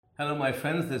Hello, my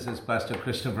friends. This is Pastor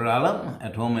Christopher Alam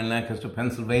at home in Lancaster,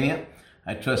 Pennsylvania.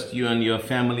 I trust you and your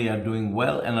family are doing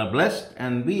well and are blessed.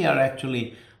 And we are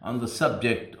actually on the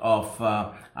subject of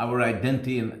our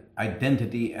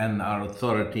identity and our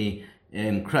authority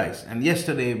in Christ. And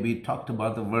yesterday we talked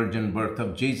about the virgin birth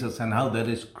of Jesus and how that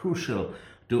is crucial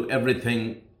to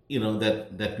everything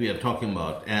that we are talking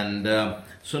about. And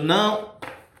so now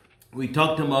we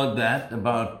talked about that,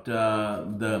 about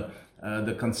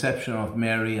the conception of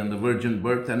Mary and the virgin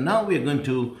birth. And now we're going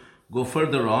to go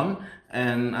further on.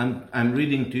 And I'm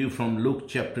reading to you from Luke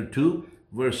chapter 2,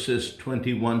 verses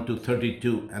 21 to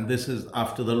 32. And this is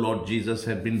after the Lord Jesus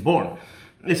had been born.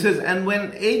 It says, "And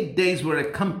when 8 days were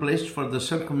accomplished for the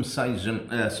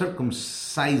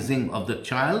circumcising of the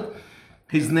child,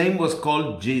 his name was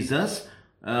called Jesus,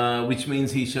 which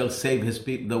means he shall save his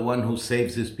people, the one who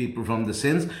saves his people from the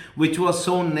sins, which was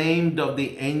so named of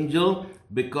the angel,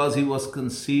 because he was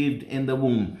conceived in the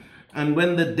womb. And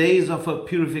when the days of her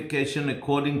purification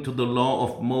according to the law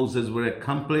of Moses were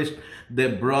accomplished,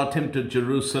 they brought him to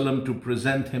Jerusalem to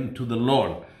present him to the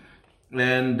Lord.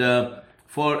 And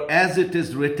for as it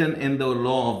is written in the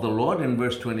law of the Lord," in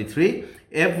verse 23,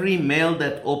 "every male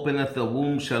that openeth the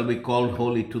womb shall be called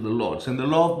holy to the Lord." So in the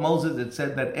law of Moses, it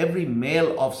said that every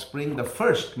male offspring, the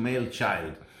first male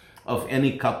child of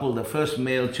any couple, the first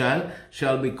male child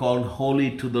shall be called holy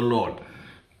to the Lord.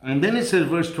 And then it says,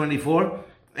 verse 24,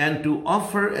 "And to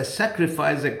offer a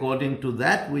sacrifice according to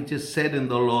that which is said in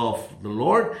the law of the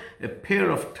Lord, a pair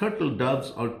of turtle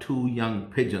doves or 2 young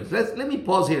pigeons." Let me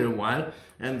pause here a while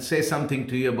and say something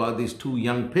to you about these 2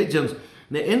 young pigeons.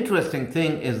 The interesting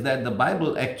thing is that the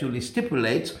Bible actually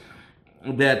stipulates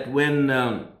that when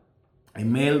the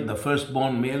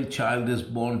firstborn male child is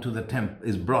brought to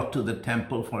the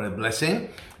temple for a blessing,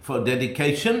 for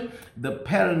dedication, the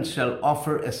parents shall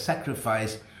offer a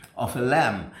sacrifice of a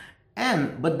lamb.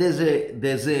 But there's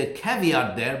a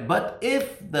caveat there. But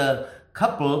if the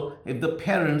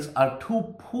parents are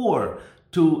too poor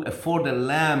to afford a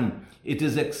lamb, it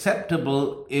is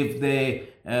acceptable if they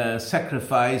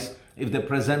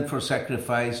present for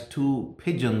sacrifice 2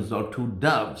 pigeons or 2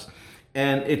 doves.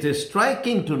 And it is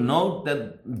striking to note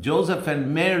that Joseph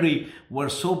and Mary were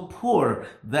so poor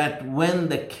that when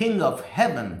the King of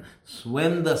Heaven,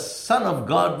 when the Son of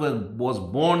God was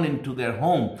born into their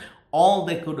home, all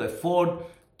they could afford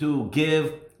to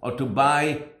give or to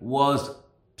buy was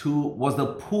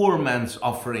the poor man's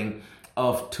offering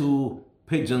of 2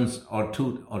 pigeons or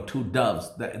two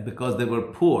doves, because they were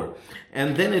poor.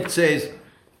 And then it says,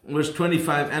 verse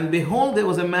 25, "And behold, there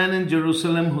was a man in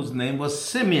Jerusalem whose name was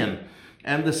Simeon.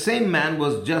 And the same man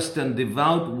was just and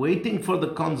devout, waiting for the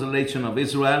consolation of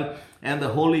Israel, and the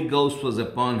Holy Ghost was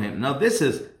upon him." Now this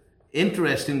is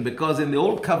interesting, because in the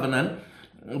Old Covenant,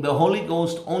 the Holy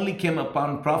Ghost only came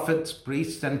upon prophets,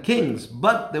 priests, and kings.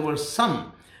 But there were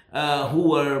some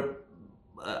others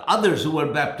who were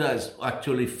baptized,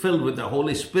 actually filled with the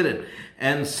Holy Spirit.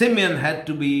 And Simeon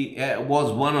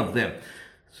was one of them.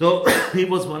 So he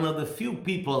was one of the few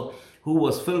people who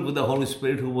was filled with the Holy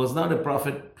Spirit, who was not a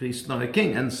prophet, priest, not a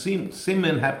king. And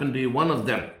Simeon happened to be one of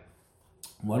them,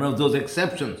 one of those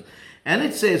exceptions. And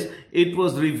it says, "It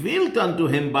was revealed unto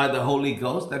him by the Holy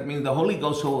Ghost." That means the Holy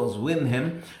Ghost who was with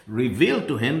him revealed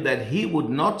to him that he would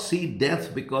not see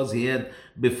death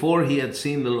before he had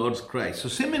seen the Lord's Christ. So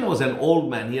Simeon was an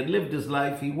old man. He had lived his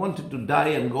life. He wanted to die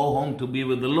and go home to be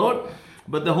with the Lord.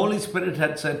 But the Holy Spirit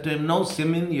had said to him, "No,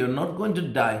 Simeon, you're not going to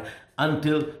die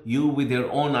until you with your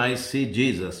own eyes see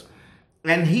Jesus."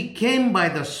 And he came by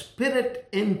the Spirit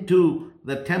into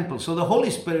the temple. So the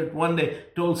Holy Spirit one day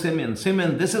told Simeon,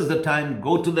 "Simeon, this is the time,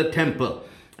 go to the temple."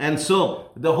 And so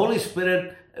the Holy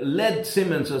Spirit led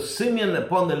Simeon. So Simeon,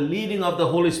 upon the leading of the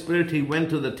Holy Spirit, he went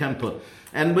to the temple.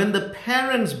 And when the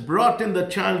parents brought in the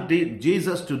child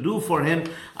Jesus to do for him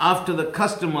after the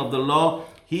custom of the law,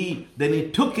 then he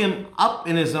took him up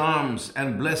in his arms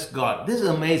and blessed God. This is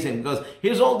amazing, because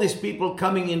here's all these people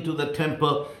coming into the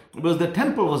temple, because the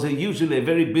temple was usually a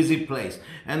very busy place.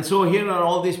 And so here are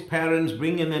all these parents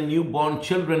bringing their newborn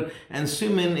children, and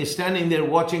Simeon is standing there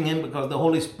watching him, because the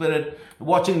Holy Spirit,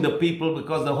 watching the people,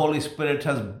 because the Holy Spirit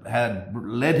had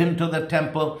led him to the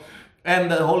temple. And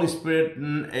the Holy Spirit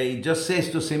just says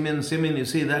to Simeon, "Simeon, you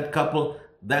see that couple?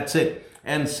 That's it."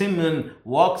 And Simeon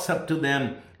walks up to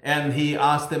them, and he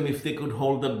asked them if they could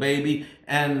hold the baby.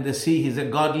 And they see he's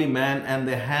a godly man, and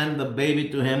they hand the baby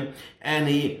to him, and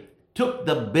he took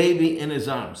the baby in his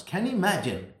arms. Can you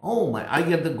imagine? Oh my, I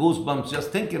get the goosebumps just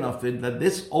thinking of it, that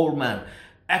this old man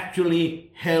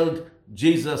actually held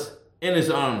Jesus in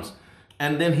his arms.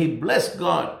 And then he blessed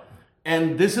God.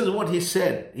 And this is what he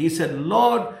said. He said,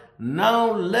 "Lord,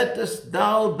 now lettest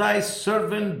thou thy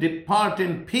servant depart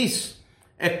in peace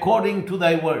according to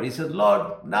thy word. He said,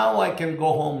 Lord, now I can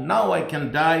go home. Now I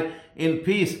can die in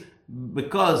peace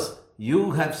because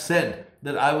you have said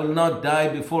that I will not die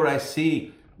before I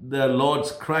see the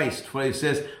Lord's Christ. For he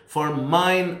says, for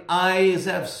mine eyes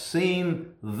have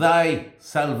seen thy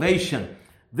salvation.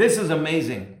 This is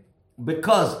amazing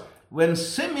because when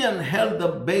Simeon held the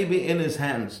baby in his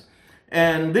hands,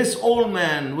 and this old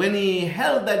man, when he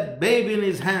held that baby in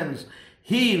his hands,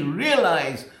 he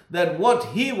realized that what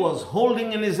he was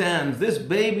holding in his hands, this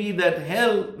baby that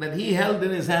he held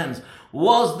in his hands,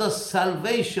 was the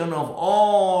salvation of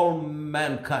all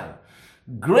mankind.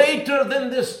 Greater than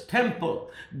this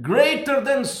temple, greater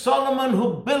than Solomon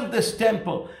who built this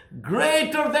temple,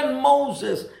 greater than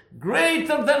Moses,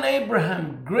 greater than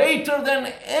Abraham, greater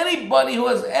than anybody who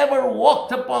has ever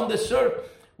walked upon this earth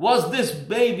was this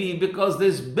baby, because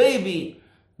this baby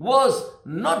was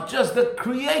not just the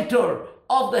creator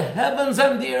of the heavens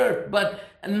and the earth, but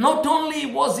not only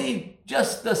was he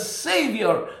just the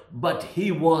Savior, but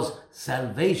he was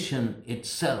salvation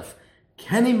itself.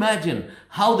 Can you imagine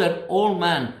how that old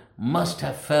man must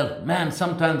have felt? Man,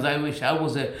 sometimes I wish I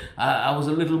was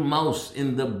a little mouse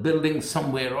in the building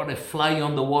somewhere or a fly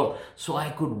on the wall so I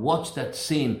could watch that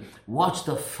scene, watch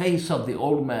the face of the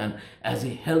old man as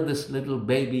he held this little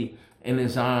baby in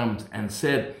his arms and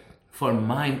said, for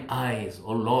mine eyes,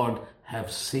 O Lord,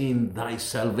 have seen thy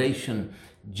salvation.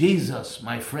 Jesus,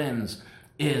 my friends,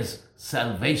 is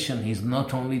salvation. He's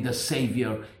not only the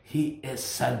Savior, he is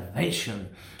salvation.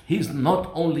 He's not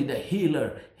only the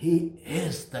healer, he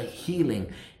is the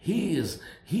healing. He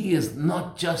is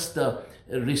not just the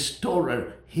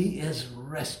restorer, he is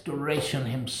restoration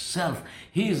himself.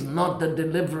 He is not the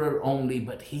deliverer only,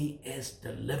 but he is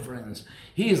deliverance.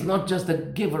 He is not just the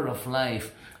giver of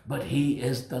life, but he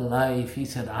is the life. He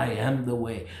said, I am the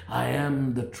way, I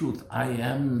am the truth, I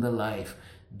am the life.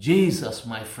 Jesus,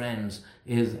 my friends,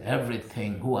 is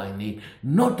everything who I need.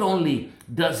 Not only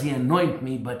does he anoint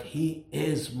me, but he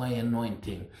is my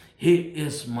anointing. He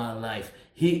is my life.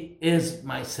 He is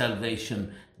my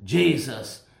salvation.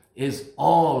 Jesus is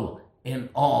all in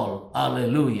all.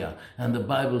 Hallelujah. And the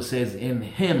Bible says, in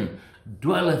him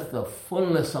dwelleth the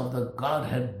fullness of the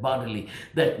Godhead bodily.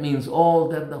 That means all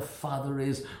that the Father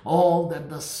is, all that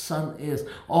the Son is,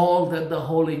 all that the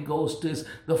Holy Ghost is,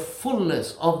 the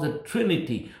fullness of the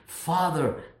Trinity,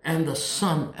 Father and the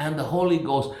Son and the Holy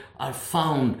Ghost are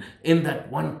found in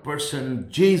that one person,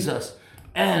 Jesus.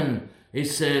 And it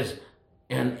says,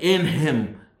 and in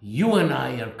him you and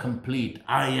I are complete.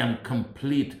 I am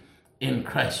complete in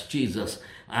Christ Jesus.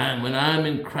 And when I'm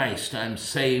in Christ, I'm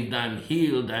saved, I'm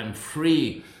healed, I'm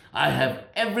free. I have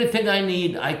everything I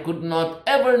need. I could not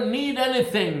ever need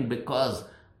anything because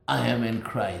I am in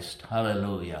Christ.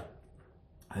 Hallelujah.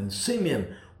 And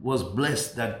Simeon was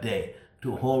blessed that day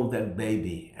to hold that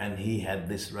baby. And he had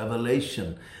this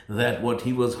revelation that what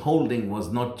he was holding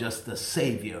was not just the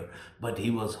Savior, but he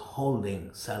was holding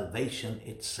salvation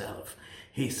itself.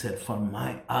 He said, for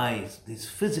my eyes, these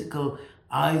physical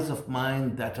eyes of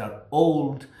mine that are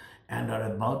old and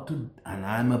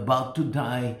I'm about to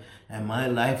die and my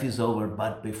life is over,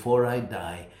 but before I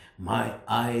die, my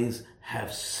eyes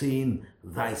have seen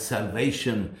thy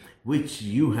salvation, which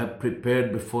you have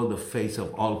prepared before the face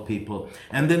of all people.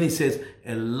 And then he says,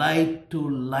 a light to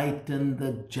lighten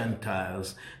the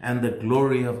Gentiles and the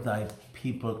glory of thy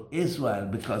people Israel.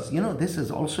 Because, this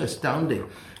is also astounding.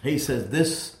 He says,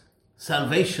 this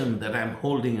salvation that I'm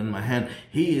holding in my hand,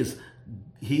 he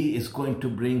is going to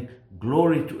bring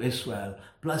glory to Israel.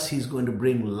 Plus, he's going to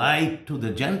bring light to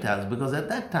the Gentiles. Because at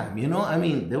that time, you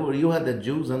had the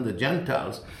Jews and the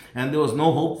Gentiles, and there was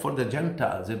no hope for the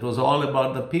Gentiles. It was all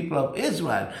about the people of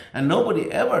Israel. And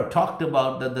nobody ever talked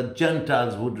about that the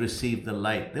Gentiles would receive the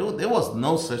light. There was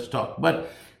no such talk.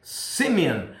 But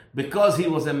Simeon, because he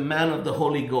was a man of the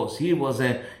Holy Ghost, he was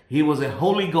a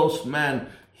Holy Ghost man.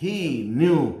 He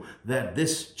knew that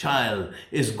this child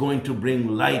is going to bring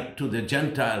light to the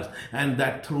Gentiles, and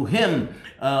that through him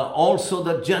also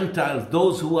the Gentiles,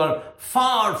 those who are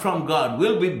far from God,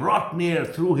 will be brought near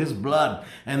through his blood,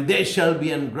 and they shall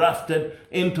be engrafted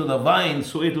into the vine.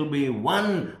 So it will be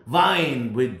one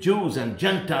vine with Jews and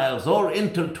Gentiles all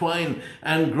intertwined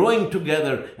and growing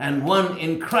together, and one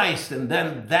in Christ. And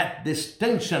then that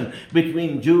distinction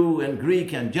between Jew and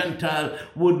Greek and Gentile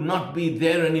would not be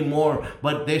there anymore,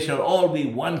 but they shall all be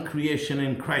one creation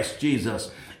in Christ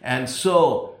Jesus. And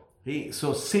so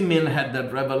Simeon had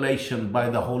that revelation by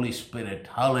the Holy Spirit.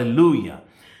 Hallelujah.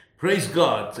 Praise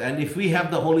God. And if we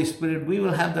have the Holy Spirit, we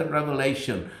will have that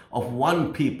revelation of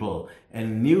one people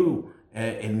and new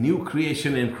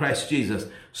creation in Christ Jesus.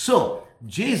 So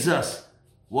Jesus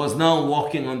was now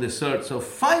walking on this earth. So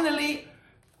finally,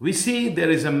 we see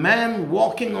there is a man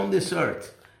walking on this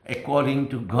earth according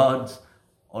to God's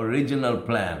original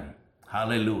plan.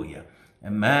 Hallelujah.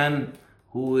 A man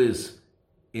who is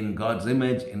in God's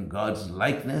image, in God's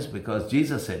likeness, because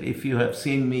Jesus said, if you have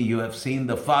seen me, you have seen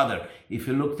the Father. If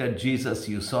you looked at Jesus,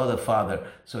 you saw the Father.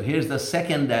 So here's the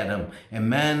second Adam, a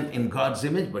man in God's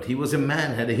image, but he was a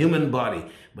man, had a human body,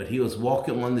 but he was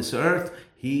walking on this earth.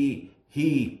 He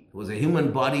was a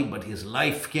human body, but his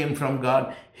life came from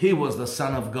God. He was the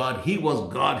Son of God. He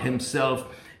was God himself.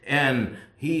 And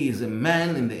he is a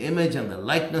man in the image and the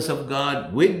likeness of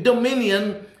God with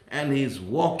dominion, and he's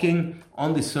walking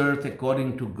on this earth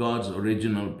according to God's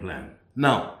original plan.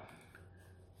 Now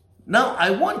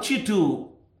I want to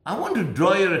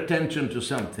draw your attention to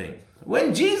something.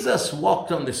 When Jesus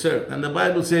walked on this earth, and the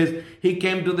Bible says he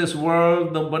came to this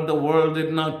world, but the world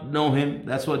did not know him.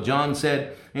 That's what John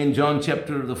said in John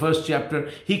chapter, the first chapter.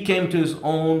 He came to his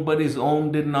own, but his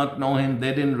own did not know him.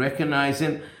 They didn't recognize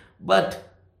him. But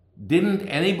didn't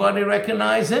anybody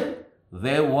recognize him?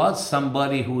 There was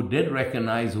somebody who did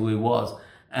recognize who he was,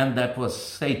 and that was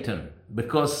Satan.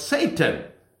 Because Satan,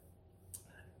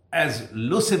 as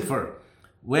Lucifer,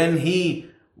 when he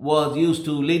was used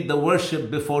to lead the worship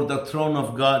before the throne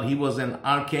of God, he was an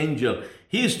archangel.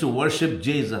 He used to worship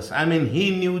Jesus. I mean,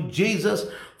 he knew Jesus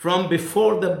from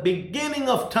before the beginning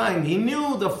of time. He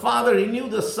knew the Father, he knew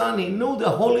the Son, he knew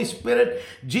the Holy Spirit.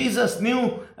 Jesus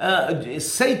knew,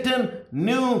 Satan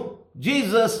knew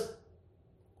Jesus.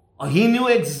 He knew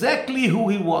exactly who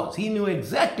he was. He knew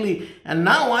exactly. And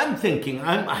now I'm thinking,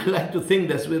 I like to think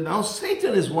this way. Now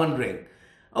Satan is wondering,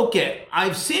 okay,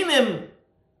 I've seen him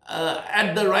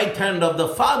at the right hand of the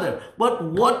Father, but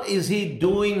what is he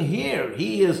doing here?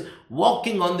 He is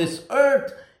walking on this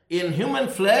earth in human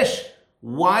flesh.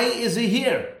 Why is he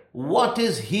here? What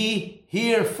is he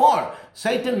here for?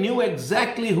 Satan knew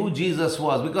exactly who Jesus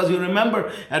was, because you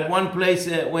remember at one place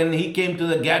when he came to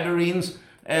the Gadarenes,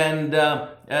 and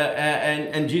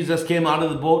Jesus came out of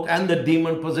the boat, and the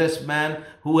demon-possessed man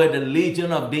who had a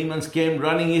legion of demons came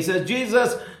running. He says,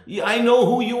 Jesus, I know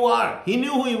who you are. He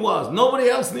knew who he was. Nobody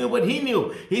else knew, but he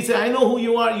knew. He said, I know who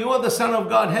you are. You are the Son of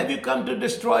God. Have you come to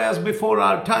destroy us before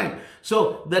our time?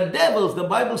 So the devils, the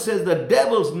Bible says the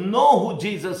devils know who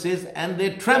Jesus is, and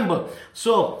they tremble.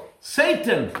 So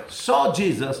Satan saw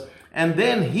Jesus, and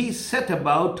then he set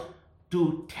about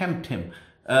to tempt him.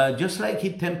 Just like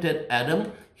he tempted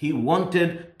Adam, he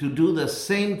wanted to do the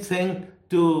same thing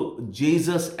to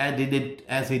Jesus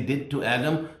as he did to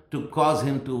Adam, to cause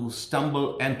him to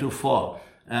stumble and to fall.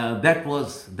 That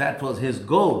was his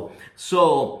goal.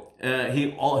 So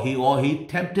he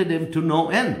tempted him to no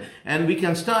end. And we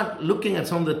can start looking at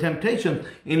some of the temptations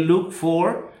in Luke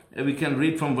 4. We can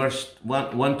read from verse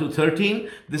 1 to 13.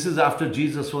 This is after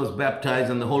Jesus was baptized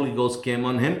and the Holy Ghost came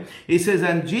on him. He says,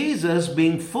 and Jesus,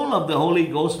 being full of the Holy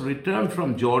Ghost, returned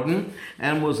from Jordan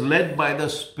and was led by the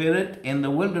Spirit in the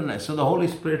wilderness. So the Holy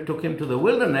Spirit took him to the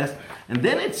wilderness. And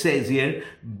then it says here,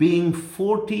 being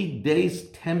 40 days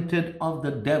tempted of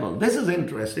the devil. This is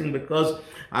interesting, because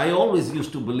I always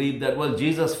used to believe that, well,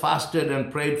 Jesus fasted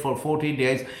and prayed for 40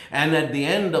 days. And at the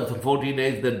end of the 40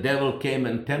 days, the devil came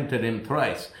and tempted him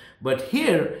thrice. But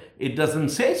here, it doesn't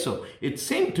say so. It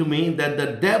seemed to me that the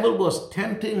devil was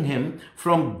tempting him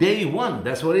from day one.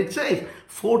 That's what it says.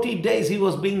 40 days he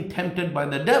was being tempted by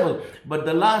the devil. But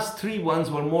the last 3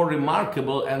 ones were more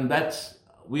remarkable, and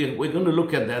we're going to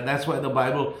look at that. That's why the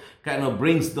Bible kind of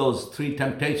brings those 3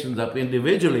 temptations up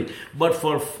individually. But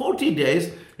for 40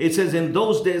 days, it says, in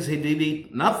those days he did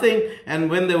eat nothing,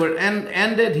 and when they were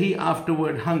ended, he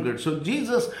afterward hungered. So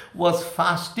Jesus was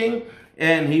fasting,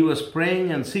 and he was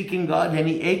praying and seeking God, and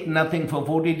he ate nothing for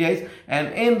 40 days.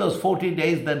 And in those 40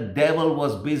 days, the devil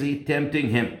was busy tempting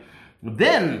him.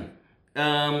 Then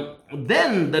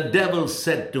the devil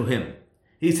said to him,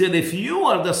 he said, if you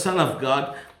are the Son of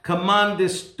God, command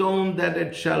this stone that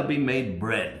it shall be made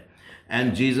bread.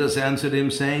 And Jesus answered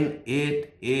him, saying,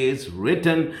 it is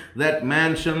written that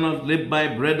man shall not live by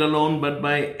bread alone, but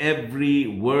by every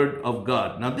word of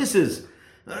God. Now this is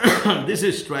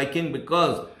striking,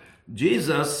 because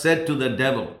Jesus said to the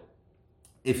devil,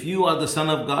 if you are the Son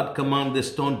of God, command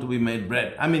this stone to be made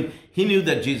bread. I mean, he knew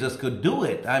that Jesus could do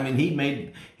it. I mean, he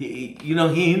knew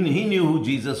who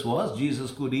Jesus was.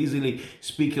 Jesus could easily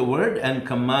speak a word and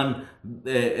command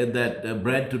that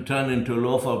bread to turn into a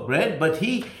loaf of bread. But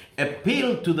he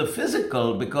appealed to the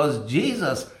physical, because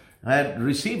Jesus had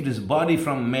received his body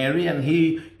from Mary, and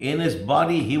in his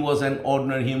body, he was an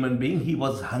ordinary human being. He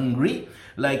was hungry,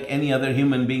 like any other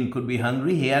human being could be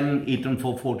hungry. He hadn't eaten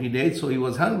for 40 days, so he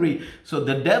was hungry. So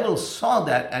the devil saw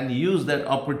that and used that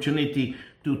opportunity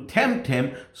to tempt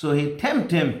him. So he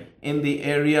tempted him in the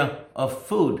area of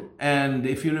food. And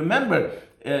if you remember,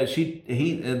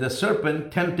 the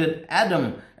serpent tempted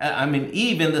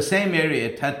Eve in the same area.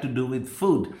 It had to do with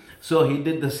food. So he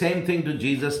did the same thing to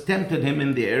Jesus, tempted him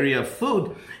in the area of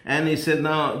food. And he said,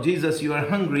 now, Jesus, you are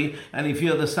hungry. And if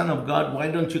you are the Son of God,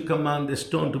 why don't you command this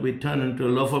stone to be turned into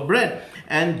a loaf of bread?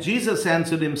 And Jesus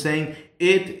answered him, saying,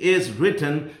 it is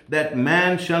written that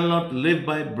man shall not live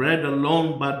by bread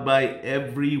alone, but by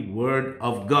every word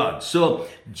of God. So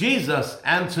Jesus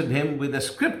answered him with a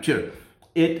scripture.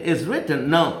 It is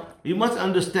written. Now, you must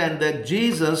understand that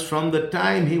Jesus, from the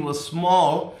time he was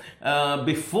small,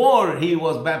 before he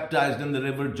was baptized in the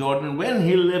river Jordan, when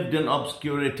he lived in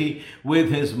obscurity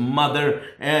with his mother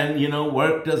and,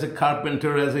 worked as a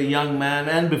carpenter as a young man,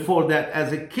 and before that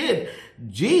as a kid,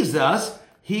 Jesus,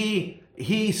 he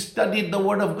studied the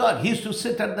Word of God. He used to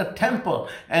sit at the temple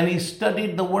and he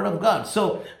studied the Word of God.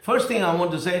 So first thing I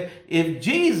want to say, if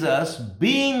Jesus,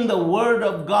 being the Word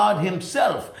of God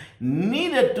himself,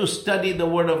 needed to study the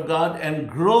Word of God and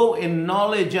grow in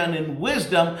knowledge and in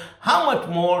wisdom, how much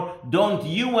more don't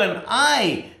you and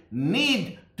I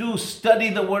need to study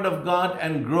the Word of God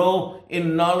and grow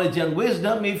in knowledge and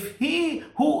wisdom if he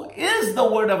who is the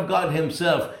Word of God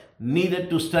himself needed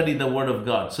to study the Word of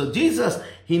God. So Jesus,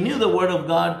 he knew the Word of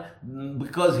God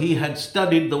because he had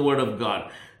studied the Word of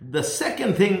God. The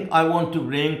second thing I want to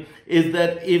bring is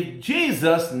that if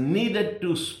Jesus needed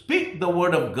to speak the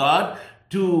Word of God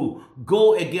to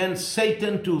go against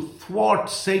Satan, to thwart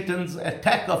Satan's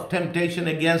attack of temptation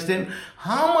against him,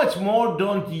 how much more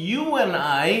don't you and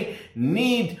I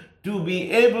need to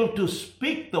be able to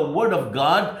speak the Word of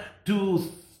God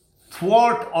to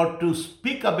thwart or to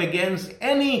speak up against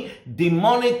any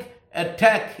demonic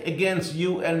attack against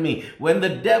you and me? When the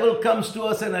devil comes to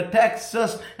us and attacks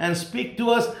us and speak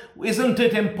to us, isn't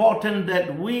it important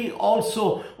that we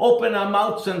also open our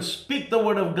mouths and speak the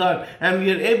Word of God, and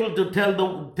we are able to tell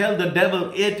the devil,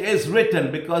 it is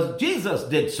written, because Jesus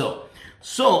did so.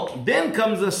 So then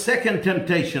comes the second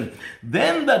temptation.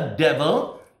 Then the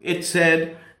devil, it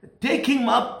said, taking him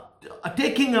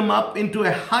up into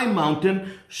a high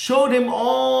mountain, showed him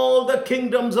all the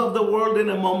kingdoms of the world in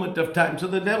a moment of time. So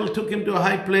the devil took him to a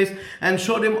high place and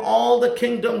showed him all the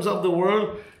kingdoms of the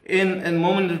world in a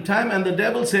moment of time. And the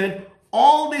devil said,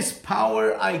 all this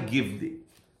power I give thee,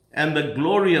 and the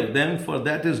glory of them, for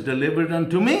that is delivered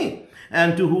unto me.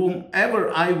 And to whomever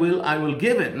I will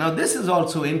give it. Now this is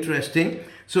also interesting.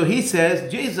 So he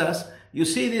says, Jesus, you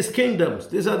see these kingdoms.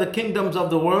 These are the kingdoms of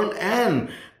the world, and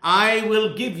I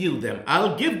will give you them.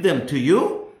 I'll give them to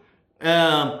you,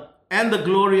 and the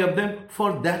glory of them,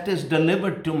 for that is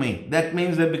delivered to me. That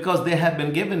means that because they have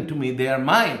been given to me, they are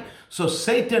mine. So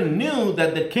Satan knew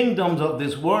that the kingdoms of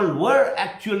this world were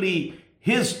actually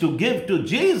his to give to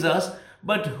Jesus,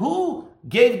 but who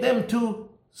gave them to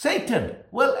Satan?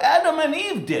 Well, Adam and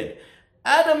Eve did.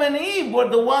 Adam and Eve were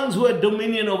the ones who had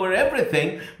dominion over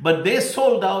everything, but they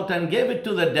sold out and gave it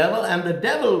to the devil, and the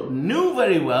devil knew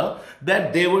very well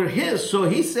that they were his. So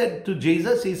he said to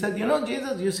Jesus, he said,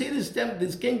 Jesus, you see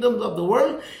these kingdoms of the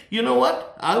world? You know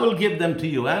what? I will give them to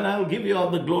you, and I will give you all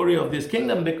the glory of this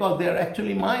kingdom because they are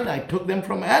actually mine. I took them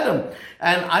from Adam,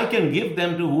 and I can give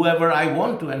them to whoever I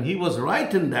want to, and he was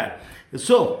right in that.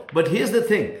 So, but here's the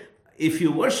thing. If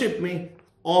you worship me,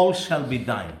 all shall be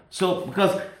thine. So,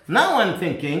 because now I'm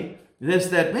thinking this,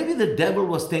 that maybe the devil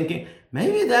was thinking,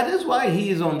 maybe that is why he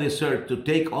is on this earth, to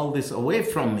take all this away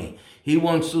from me. He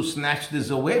wants to snatch this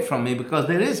away from me, because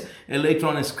there is later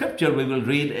on in scripture we will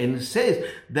read, and it says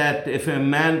that if a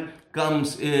man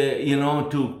comes,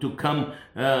 to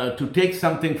take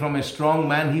something from a strong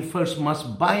man, he first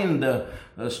must bind the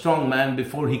strong man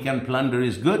before he can plunder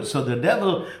his goods. So the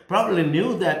devil probably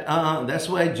knew that that's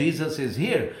why Jesus is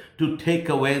here, to take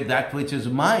away that which is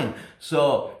mine.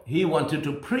 So he wanted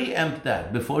to preempt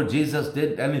that before Jesus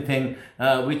did anything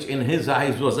which in his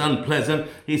eyes was unpleasant.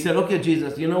 He said, okay,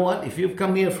 Jesus, you know what? If you've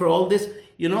come here for all this,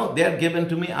 they're given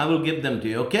to me. I will give them to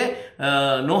you, okay?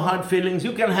 No hard feelings.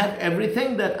 You can have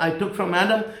everything that I took from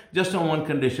Adam, just on one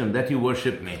condition, that you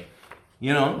worship me.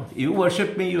 You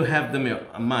worship me, you have them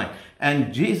mine.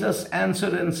 And Jesus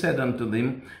answered and said unto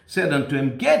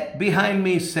him, get behind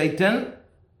me, Satan,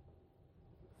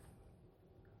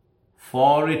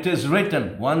 for it is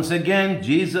written. Once again,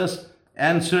 Jesus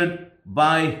answered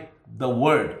by the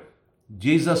word.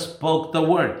 Jesus spoke the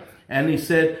word. And he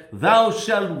said, thou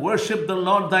shalt worship the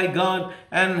Lord thy God,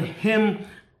 and him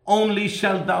only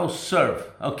shalt thou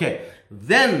serve. Okay,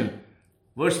 then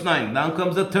verse 9, now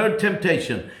comes the third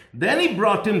temptation. Then he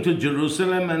brought him to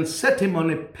Jerusalem and set him on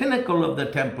a pinnacle of the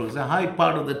temple, the high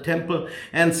part of the temple,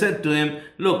 and said to him,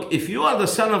 look, if you are the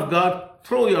Son of God,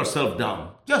 throw yourself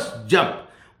down. Just jump.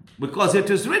 Because it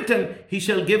is written, he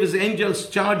shall give his angels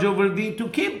charge over thee to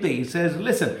keep thee. He says,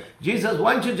 listen, Jesus,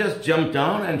 why don't you just jump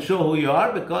down and show who you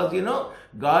are? Because,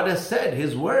 God has said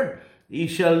his word. He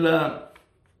shall,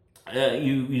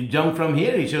 you jump from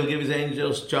here, he shall give his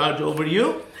angels charge over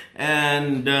you.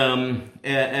 And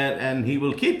he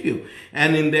will keep you.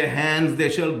 And in their hands they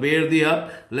shall bear thee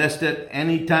up, lest at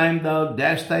any time thou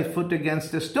dash thy foot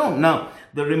against a stone. Now,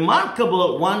 the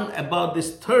remarkable one about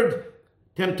this third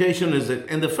temptation is that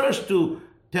in the first two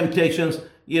temptations,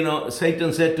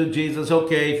 Satan said to Jesus,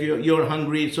 okay, if you're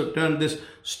hungry, so turn this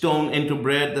stone into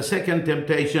bread. The second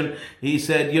temptation, he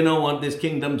said, you know what, these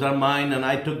kingdoms are mine and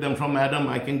I took them from Adam.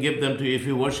 I can give them to you if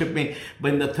you worship me.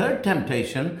 But in the third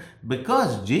temptation,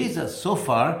 because Jesus so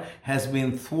far has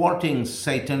been thwarting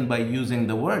Satan by using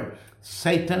the word,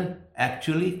 Satan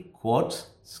actually quotes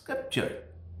scripture.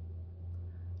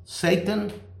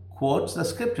 Satan quotes the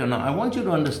scripture. Now, I want you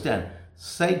to understand,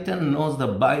 Satan knows the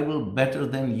Bible better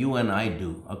than you and I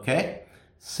do, okay?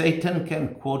 Satan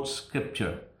can quote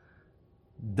scripture.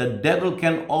 The devil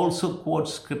can also quote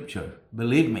scripture.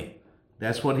 Believe me,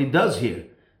 that's what he does here.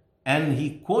 And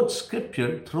he quotes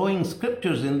scripture, throwing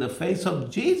scriptures in the face of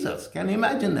Jesus. Can you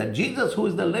imagine that? Jesus, who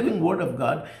is the living word of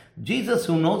God, Jesus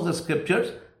who knows the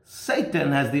scriptures,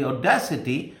 Satan has the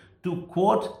audacity to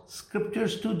quote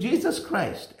scriptures to Jesus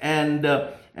Christ. And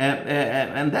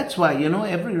that's why,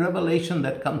 every revelation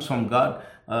that comes from God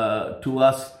to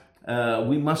us,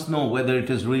 we must know whether it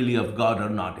is really of God or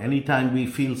not. Anytime we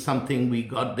feel something, we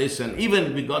got this, and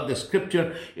even we got the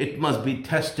scripture, it must be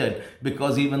tested,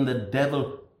 because even the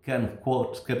devil can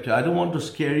quote scripture. I don't want to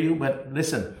scare you, but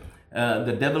listen,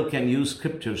 the devil can use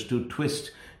scriptures to twist.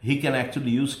 He can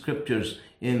actually use scriptures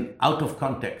in out of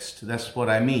context. That's what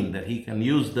I mean, that he can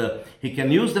use the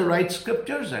right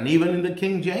scriptures, and even in the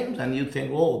King James, and you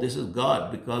think, oh, this is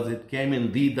God because it came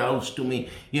in thee, thous to me,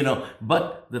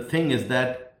 but the thing is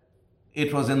that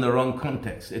it was in the wrong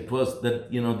context. It was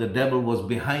that, the devil was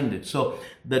behind it. So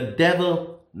the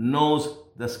devil knows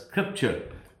the scripture,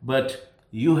 but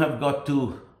you have got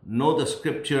to know the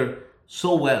scripture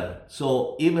so well.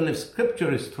 So even if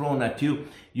scripture is thrown at you,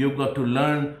 you've got to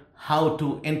learn how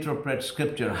to interpret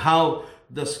scripture, how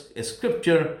the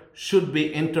scripture should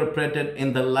be interpreted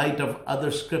in the light of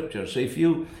other scriptures. So if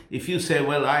you say,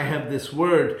 well, I have this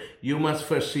word, you must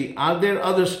first see, are there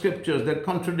other scriptures that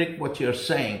contradict what you're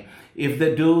saying? If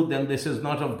they do, then this is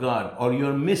not of God, or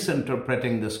you're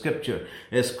misinterpreting the scripture.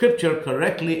 A scripture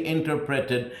correctly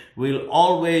interpreted will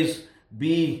always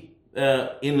be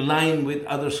in line with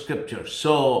other scriptures.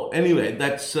 So anyway,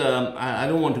 that's I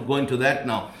don't want to go into that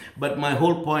now, but my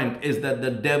whole point is that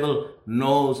the devil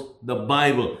knows the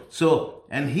Bible. So,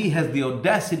 and he has the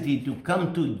audacity to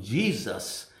come to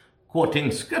Jesus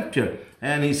quoting scripture,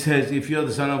 and he says, if you're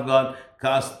the Son of God,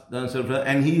 cast down,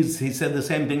 and he said the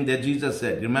same thing that Jesus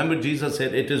said. Remember, Jesus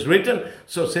said, it is written.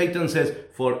 So Satan says,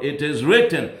 for it is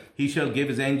written, he shall give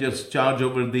his angels charge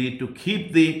over thee to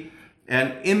keep thee,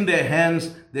 and in their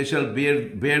hands they shall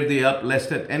bear thee up,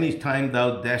 lest at any time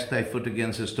thou dash thy foot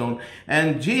against a stone.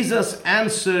 And Jesus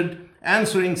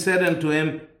answering said unto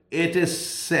him, it is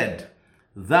said,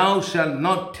 thou shalt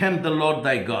not tempt the Lord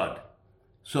thy God.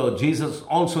 So Jesus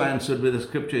also answered with the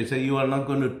scripture. He said, you are not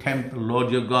going to tempt the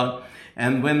Lord your God.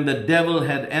 And when the devil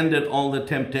had ended all the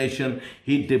temptation,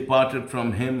 he departed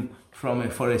from him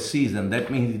for a season. That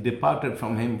means he departed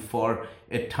from him for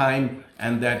a time,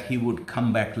 and that he would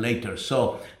come back later.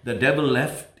 So the devil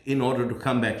left in order to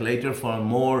come back later for a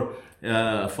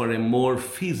more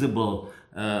feasible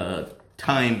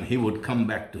time. He would come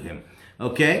back to him.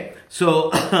 Okay,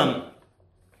 so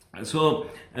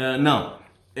now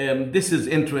this is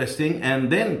interesting,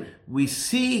 and then we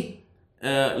see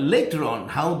later on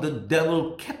how the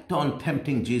devil kept on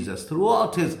tempting Jesus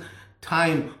throughout his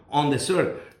time on this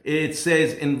earth. It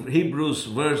says in Hebrews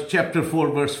chapter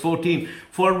 4, verse 14,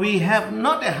 for we have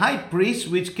not a high priest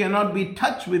which cannot be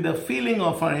touched with the feeling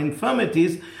of our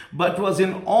infirmities, but was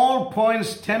in all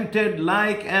points tempted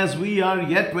like as we are,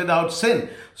 yet without sin.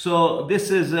 So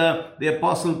this is the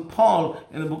Apostle Paul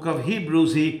in the book of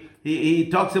Hebrews. He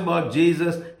talks about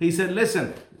Jesus. He said,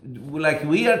 listen, like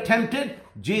we are tempted,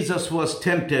 Jesus was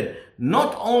tempted,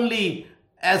 not only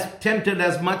as tempted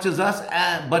as much as us,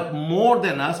 but more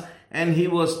than us. And he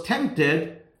was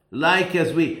tempted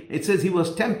it says he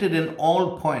was tempted in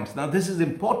all points. Now this is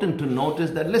important to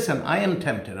notice that, listen, I am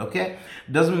tempted, okay?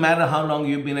 Doesn't matter how long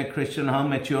you've been a Christian, how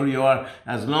mature you are,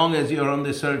 as long as you're on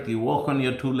this earth, you walk on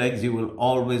your two legs, you will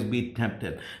always be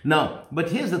tempted. Now,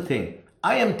 but here's the thing.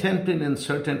 I am tempted in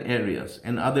certain areas.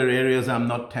 In other areas, I'm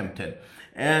not tempted.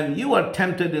 And you are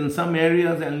tempted in some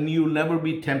areas, and you'll never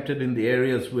be tempted in the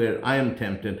areas where I am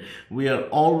tempted. We are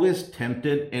always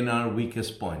tempted in our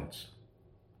weakest points.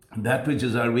 That which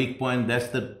is our weak point, that's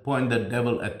the point the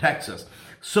devil attacks us.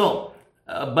 So,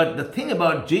 but the thing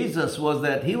about Jesus was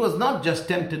that he was not just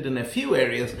tempted in a few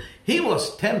areas, he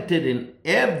was tempted in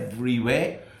every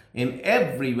way. In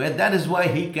every way. That is why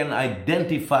he can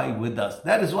identify with us.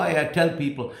 That is why I tell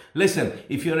people, listen,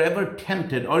 if you're ever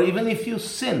tempted, or even if you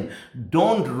sin,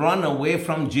 don't run away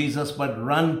from Jesus, but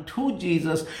run to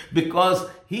Jesus, because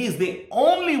he is the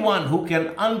only one who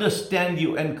can understand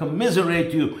you and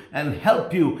commiserate you and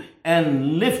help you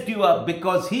and lift you up,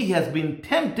 because he has been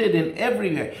tempted in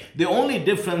every way. The only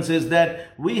difference is that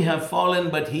we have fallen,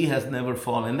 but he has never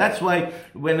fallen. That's why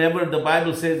whenever the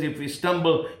Bible says if we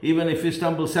stumble, even if we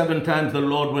stumble 7 times, the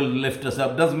Lord will lift us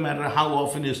up. Doesn't matter how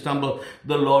often you stumble,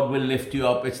 the Lord will lift you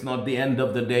up. It's not the end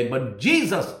of the day. But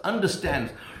Jesus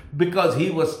understands, because he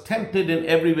was tempted in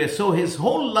every way. So his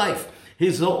whole life,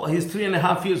 his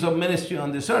 3.5 years of ministry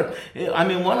on this earth, I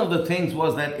mean, one of the things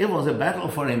was that it was a battle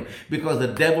for him, because the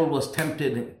devil was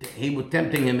tempted. He was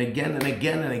tempting him again and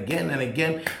again and again and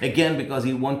again, because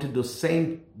he wanted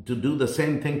to do the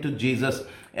same thing to Jesus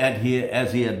as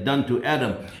he had done to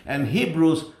Adam. And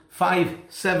Hebrews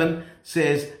 5:7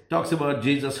 talks about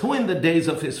Jesus, who in the days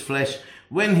of his flesh,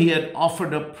 when he had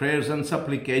offered up prayers and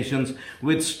supplications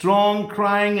with strong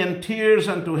crying and tears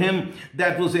unto him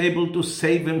that was able to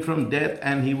save him from death,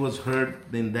 and he was heard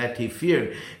in that he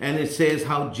feared. And it says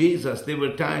how Jesus, there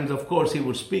were times, of course, he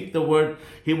would speak the word,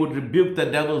 he would rebuke the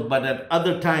devil, but at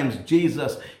other times,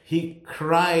 Jesus, he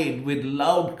cried with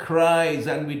loud cries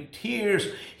and with tears.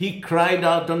 He cried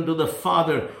out unto the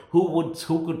Father who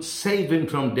could save him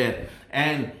from death.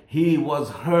 And he was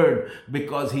heard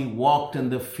because he walked in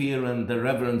the fear and the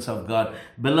reverence of God.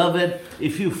 Beloved,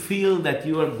 if you feel that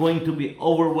you are going to be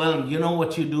overwhelmed, you know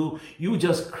what you do? You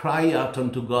just cry out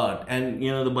unto God. And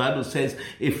the Bible says,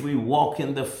 if we walk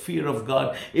in the fear of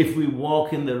God, if we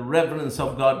walk in the reverence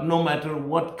of God, no matter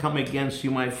what come against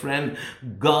you, my friend,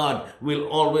 God will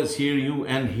always hear you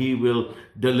and he will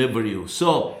deliver you.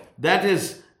 So that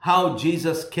is how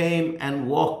Jesus came and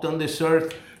walked on this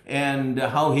earth, and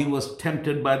how he was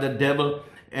tempted by the devil.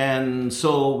 And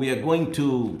so we are going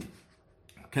to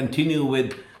continue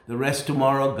with the rest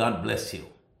tomorrow. God bless you.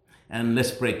 And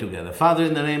let's pray together. Father,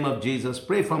 in the name of Jesus,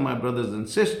 pray for my brothers and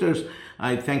sisters.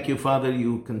 I thank you, Father,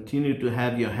 you continue to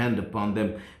have your hand upon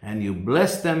them, and you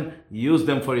bless them, use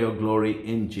them for your glory,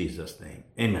 in Jesus' name.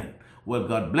 Amen. Well,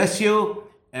 God bless you,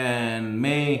 and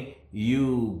may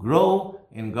you grow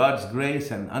in God's grace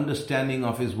and understanding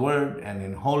of his word, and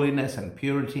in holiness and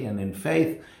purity and in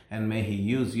faith, and may he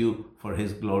use you for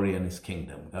his glory and his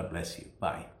kingdom. God bless you.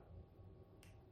 Bye.